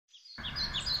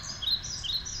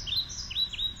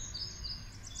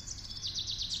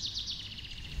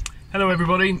Hello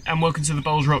everybody and welcome to the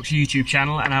Bowls Rocks YouTube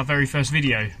channel and our very first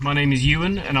video. My name is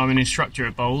Ewan and I'm an instructor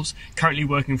at Bowls, currently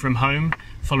working from home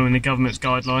following the government's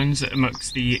guidelines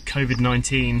amongst the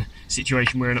COVID-19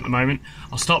 situation we're in at the moment.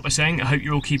 I'll start by saying I hope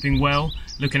you're all keeping well,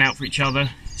 looking out for each other,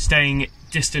 staying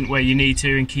distant where you need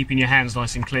to and keeping your hands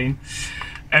nice and clean.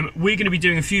 We're going to be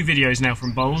doing a few videos now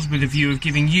from Bowls with a view of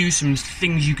giving you some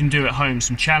things you can do at home,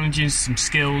 some challenges, some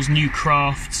skills, new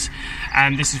crafts,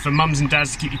 and this is for mums and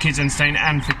dads to keep your kids entertained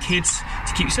and for kids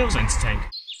to keep yourselves entertained.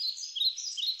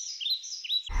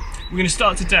 We're going to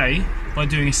start today by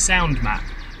doing a sound map.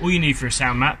 All you need for a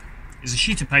sound map is a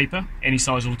sheet of paper, any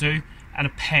size will do, and a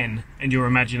pen and your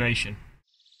imagination.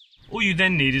 All you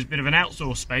then need is a bit of an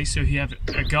outdoor space, so if you have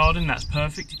a garden, that's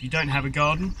perfect. If you don't have a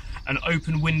garden, an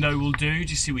open window will do,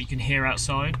 just see what you can hear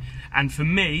outside. And for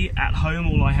me, at home,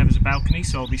 all I have is a balcony,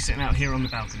 so I'll be sitting out here on the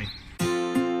balcony.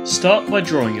 Start by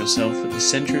drawing yourself at the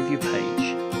centre of your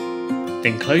page.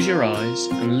 Then close your eyes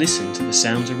and listen to the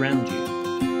sounds around you.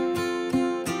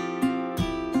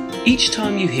 Each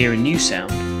time you hear a new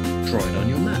sound, draw it on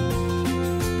your map.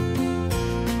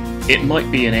 It might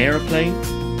be an aeroplane,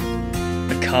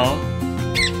 a car,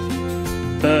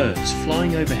 birds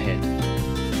flying overhead,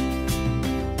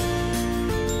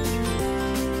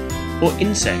 or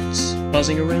insects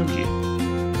buzzing around you.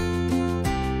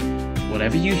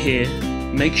 Whatever you hear,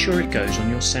 make sure it goes on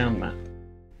your sound map.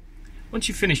 Once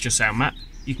you've finished your sound map,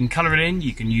 you can colour it in,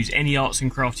 you can use any arts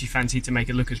and crafts you fancy to make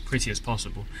it look as pretty as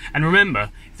possible. And remember,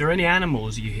 if there are any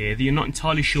animals you hear that you're not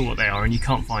entirely sure what they are and you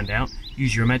can't find out,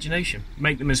 use your imagination.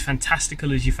 Make them as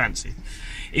fantastical as you fancy.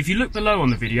 If you look below on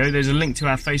the video, there's a link to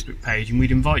our Facebook page and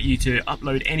we'd invite you to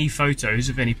upload any photos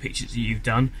of any pictures that you've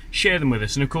done, share them with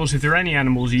us, and of course if there are any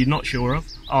animals you're not sure of,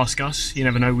 ask us, you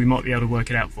never know, we might be able to work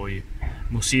it out for you.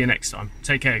 And we'll see you next time.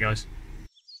 Take care guys.